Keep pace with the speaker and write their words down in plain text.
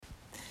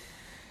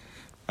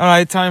All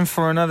right, time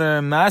for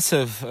another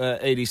massive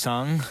 80s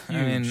song. Huge,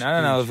 I mean, I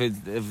don't know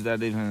if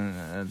that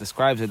even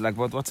describes it. Like,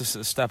 what's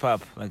a step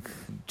up? Like,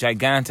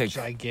 gigantic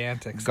song.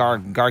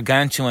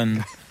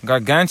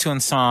 gargantuan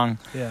song.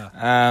 Yeah.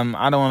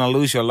 I Don't Want to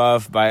Lose Your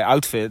Love by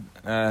Outfit.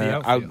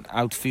 Outfield.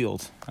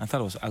 Outfield. I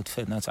thought it was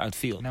Outfit. No, it's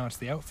Outfield. No, it's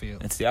the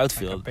outfield. It's the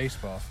outfield. Like a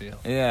baseball field.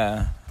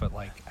 Yeah. But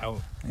like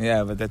out.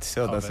 Yeah, but that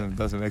still doesn't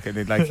make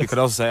any. Like, you could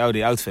also say,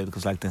 the outfit,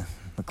 because like the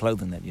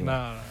clothing that you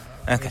wear.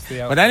 No. Okay.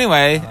 But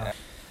anyway,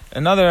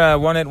 another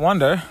one-hit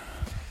wonder.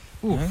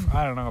 Oof,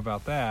 I don't know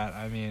about that.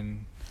 I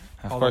mean,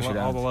 of all course the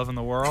love in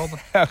the world.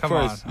 Of Come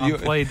course. on,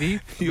 Play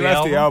Deep. You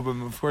have the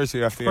album. Of course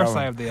you have the album. Of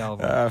course I have the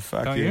album.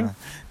 Fuck Don't you. you?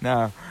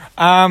 No.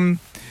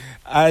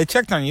 I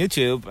checked on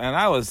YouTube and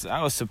I was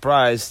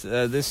surprised.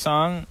 This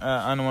song,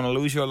 I Don't Want to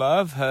Lose Your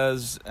Love,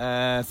 has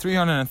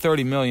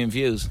 330 million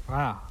views.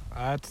 Wow,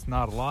 that's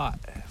not a lot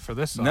for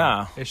this song.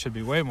 No. It should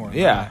be way more than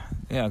Yeah,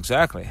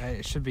 exactly. that.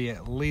 It should be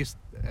at least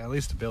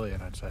a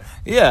billion, I'd say.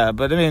 Yeah,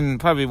 but I mean,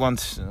 probably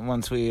once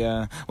we.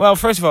 Well,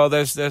 first of all,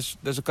 there's a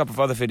couple of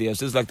other videos.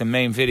 This is like the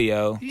main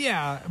video.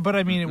 Yeah, but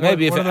I mean,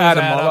 maybe what if you do add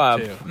those them all up,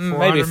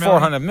 maybe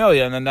 400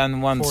 million, and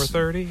then once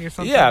 430 or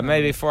something. Yeah,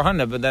 maybe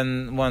 400, but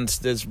then once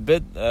this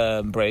bit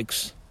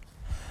breaks,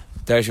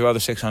 there's your other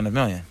 600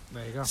 million.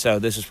 There you go. So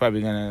this is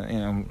probably gonna,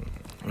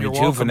 You're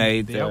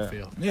rejuvenate welcome, the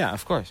outfield. Yeah,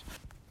 of course.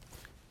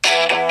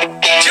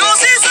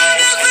 Josie's on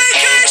a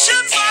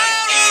vacation far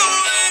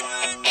away.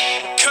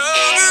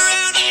 Come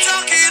around and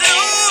talk it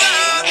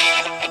over.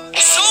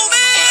 So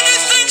many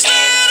things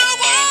that I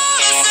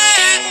wanna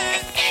say.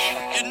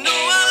 You know I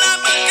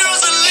like my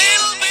girls a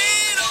little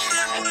bit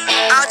older.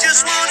 I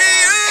just wanna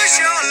use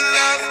your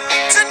love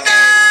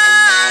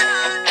tonight.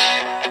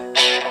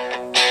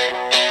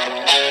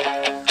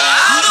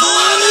 I don't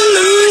wanna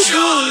lose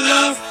your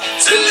love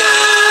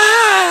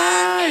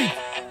tonight.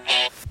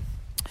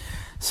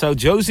 So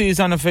Josie's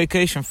on a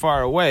vacation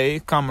far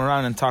away. Come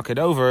around and talk it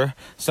over.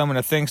 Some of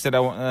the things that I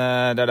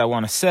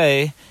want to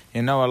say.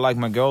 You know, I like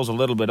my girls a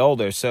little bit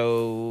older.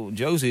 So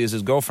Josie is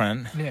his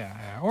girlfriend.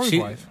 Yeah, or his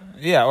wife.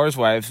 Yeah, or his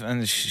wife,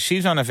 and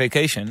she's on a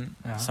vacation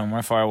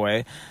somewhere far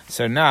away.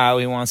 So now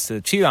he wants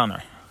to cheat on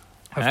her.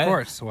 Of Right?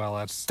 course. Well,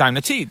 that's Time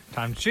to cheat.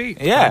 time to cheat.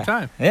 Yeah,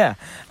 Time. yeah.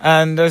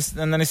 And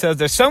then he says,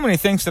 "There's so many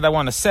things that I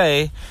want to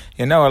say.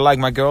 You know, I like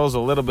my girls a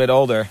little bit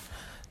older."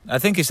 I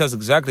think he says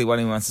exactly what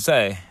he wants to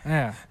say.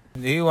 Yeah.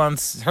 He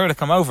wants her to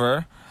come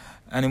over,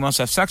 and he wants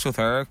to have sex with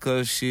her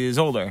because she is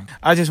older.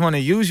 I just want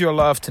to use your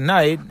love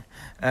tonight,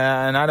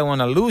 and I don't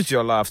want to lose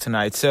your love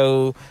tonight.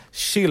 So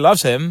she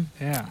loves him,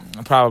 Yeah.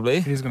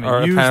 probably. He's gonna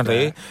or use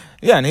apparently, that.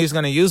 yeah, and he's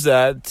going to use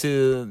that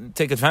to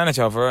take advantage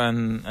of her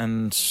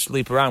and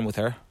sleep around with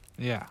her,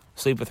 Yeah.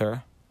 sleep with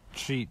her.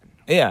 Cheat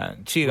Yeah,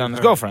 cheat on his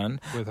her.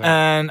 girlfriend. with her.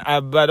 And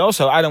but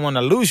also, I don't want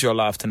to lose your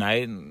love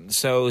tonight.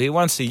 So he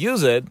wants to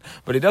use it,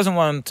 but he doesn't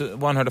want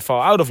her to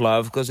fall out of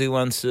love because he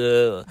wants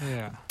to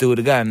Yeah. do it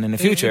again in the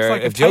It's future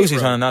like a if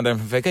Josie's tightrope. on another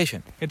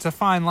vacation. It's a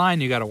fine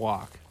line you got to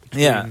walk.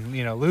 Between,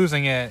 Yeah.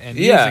 losing it and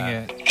Yeah. using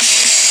it. I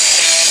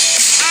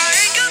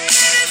ain't got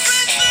many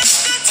friends left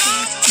to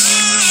talk to.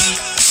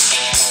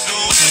 No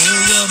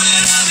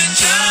woman, I'm in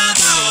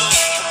trouble.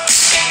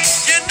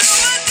 You know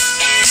I do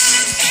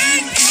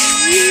anything for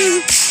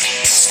you.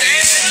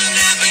 Stay and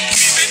never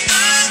keep it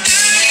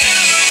under you.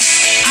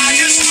 I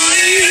just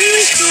wanna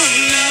use your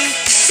love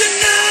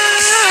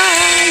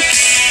tonight.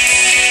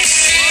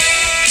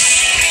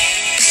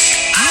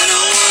 I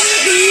don't wanna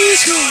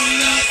lose your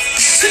love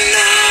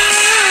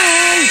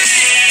tonight.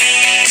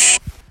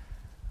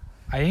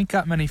 I ain't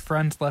got many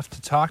friends left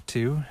to talk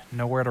to.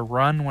 Nowhere to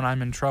run when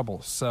I'm in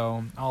trouble.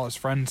 So all his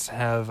friends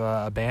have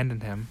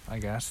abandoned him, I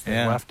guess. They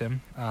Yeah. left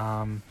him.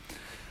 I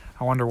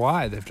wonder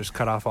why. They've just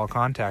cut off all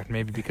contact.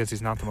 Maybe because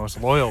he's not the most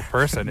loyal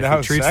person. If No,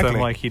 he treats exactly.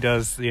 them like he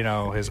does,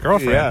 his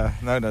girlfriend. Yeah,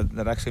 no,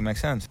 that actually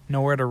makes sense.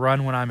 Nowhere to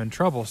run when I'm in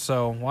trouble.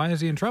 So why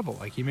is he in trouble?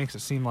 Like, he makes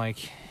it seem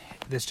like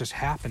this just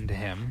happened to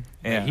him.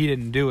 Yeah. He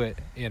didn't do it.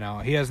 He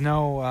has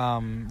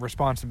no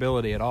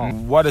responsibility at all.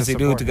 What does he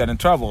do support to him. get in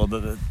trouble?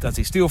 Does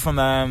he steal from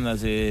them? Does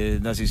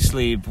he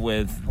sleep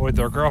with With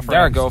their girlfriends.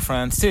 their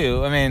girlfriends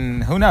too? I mean,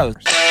 who knows?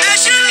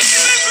 As you leave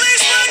me,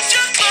 please put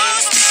your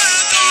clothes to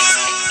the door.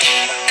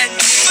 And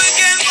don't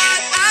forget what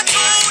I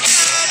told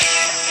you.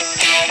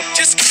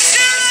 Just 'cause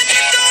you're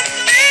lucky don't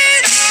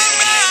mean I'm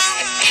wrong.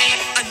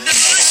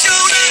 Another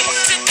shoulder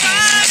to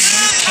cry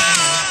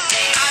upon.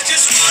 I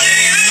just wanna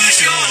use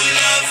your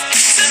love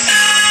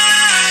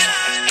tonight.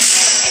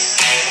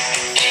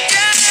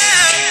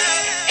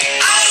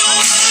 Yeah, I don't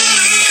wanna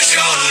lose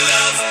your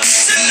love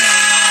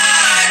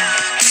tonight.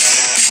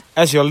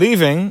 As you're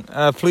leaving,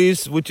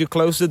 please would you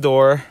close the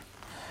door?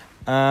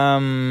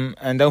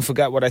 And don't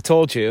forget what I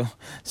told you.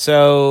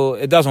 So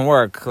it doesn't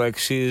work. Like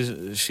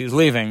she's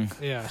leaving.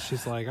 Yeah,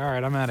 she's like, all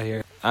right, I'm out of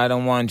here. I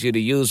don't want you to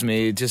use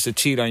me just to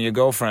cheat on your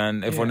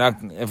girlfriend if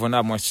Yeah. we're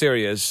not more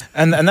serious.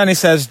 And then he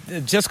says,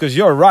 just because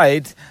you're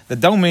right, that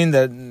don't mean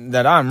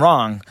that I'm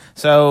wrong.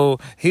 So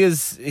he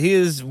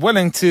is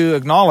willing to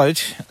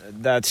acknowledge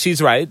that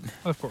she's right.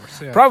 Of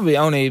course, yeah. Probably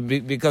only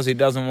because he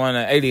doesn't want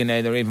to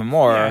alienate her even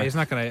more. Yeah, he's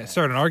not going to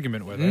start an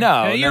argument with her.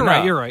 No, Yeah, you're no, right.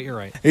 no. You're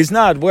right. He's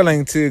not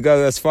willing to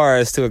go as far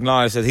as to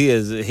acknowledge that he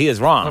is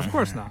wrong. Of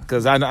course not.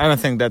 Because I don't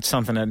think that's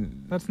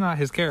something That's not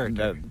his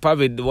character. that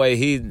probably the way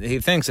he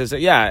thinks is that,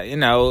 yeah,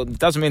 it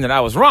doesn't mean that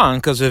I was wrong,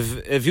 because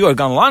if you had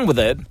gone along with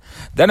it,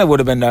 then it would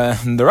have been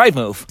the right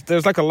move.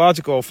 There's like a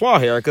logical flaw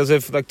here, because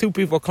if like two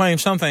people claim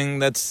something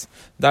that's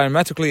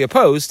diametrically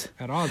opposed,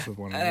 At odds with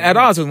one another. at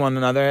odds with one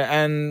another,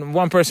 and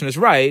one person is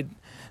right,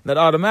 that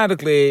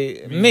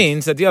automatically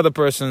means that the other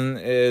person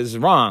is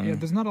wrong. Yeah,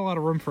 there's not a lot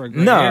of room for a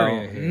gray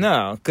area here.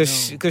 No, because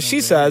No she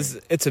gray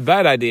says it's a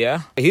bad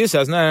idea. He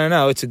says,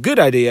 no, it's a good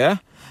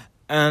idea.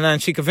 And then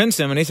she convinced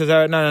him, and he says,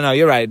 oh, no,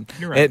 you're right.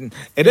 You're right.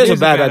 It is a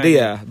bad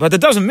idea. But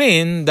it doesn't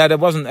mean that it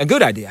wasn't a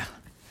good idea.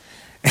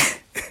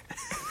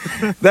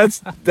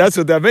 That's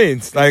what that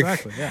means. Like,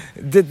 Exactly, yeah.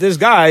 this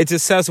guy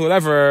just says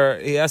whatever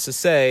he has to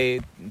say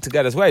to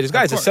get his way. This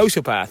guy's a course.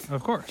 sociopath,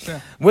 Of course, yeah.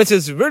 which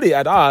is really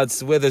at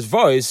odds with his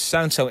voice.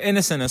 Sounds so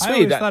innocent and I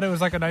sweet. always thought it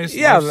was like a nice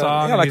Yeah, love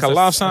song. yeah, like He's a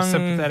love song. A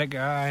sympathetic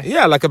guy.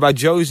 Yeah, like about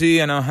Josie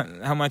and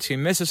how much he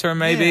misses her,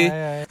 maybe.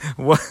 Yeah.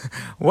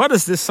 What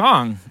is this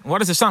song?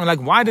 What is the song? Like,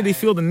 why did he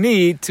feel the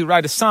need to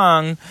write a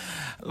song,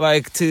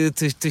 like to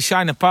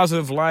shine a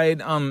positive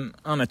light on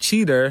a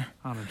cheater?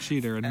 On a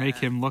cheater and make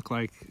him look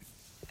like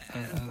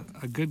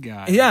a good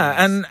guy.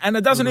 Yeah, and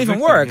it doesn't Or the even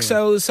victim, work.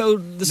 yeah. So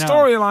the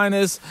storyline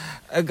is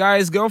a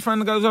guy's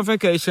girlfriend goes on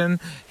vacation.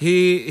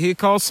 He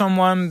calls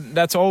someone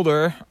that's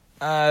older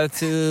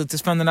to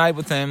spend the night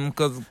with him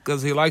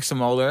because he likes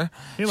him older.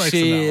 He likes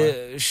him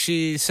that way.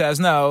 She says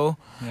no,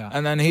 Yeah.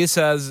 and then he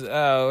says,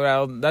 "Oh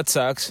well, that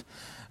sucks."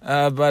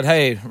 But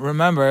hey,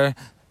 remember,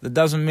 that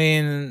doesn't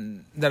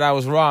mean that I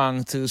was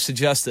wrong to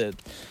suggest it.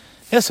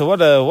 Yeah, so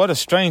what a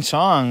strange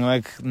song.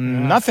 Like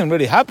nothing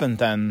really happened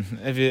then.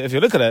 If you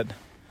look at it,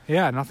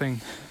 Yeah,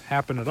 nothing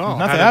happened at all.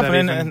 nothing How did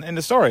happened that even in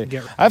the story.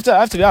 get- I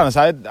have to be honest.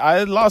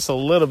 I lost a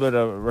little bit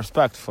of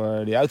respect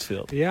for the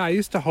Outfield. Yeah, I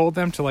used to hold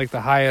them to like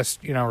the highest,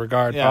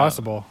 regard Yeah.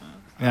 possible.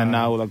 And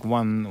now like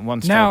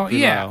one step now, below,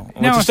 yeah,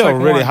 which now is it's still like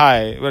really one-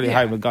 high Yeah.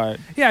 high regard.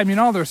 Yeah, I mean,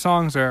 all their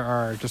songs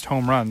are just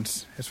home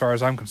runs, as far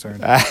as I'm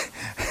concerned.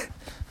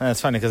 That's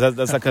funny because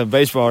that's like a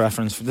baseball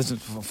reference. This is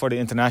for the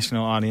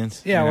international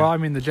audience. Yeah, you know. well, I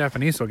mean, the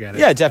Japanese will get it.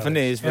 Yeah,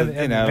 Japanese, but and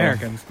you the know,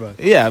 Americans, but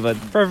yeah, but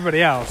for everybody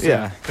else,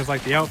 Yeah. because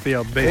like the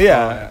outfield baseball,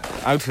 yeah,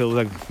 Outfield is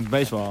like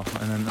baseball,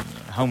 and then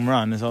home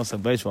run is also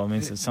baseball. It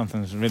means that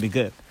something's really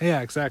good. yeah,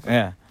 exactly.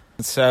 Yeah.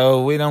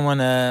 So we don't want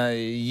to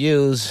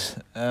use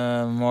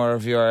more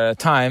of your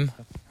time,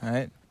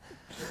 right?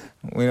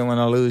 We don't want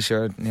to lose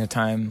your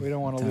time. We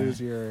don't want to lose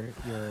your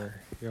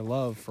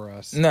love for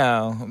us.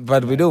 No,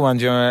 but we do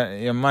want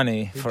your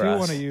money We for do us.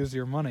 want to use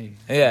your money.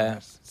 for Yeah.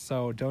 us.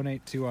 So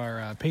donate to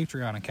our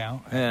Patreon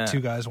account, Yeah.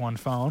 2 Guys 1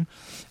 Phone,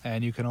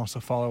 and you can also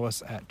follow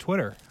us at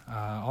Twitter,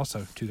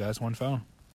 also 2 Guys 1 Phone.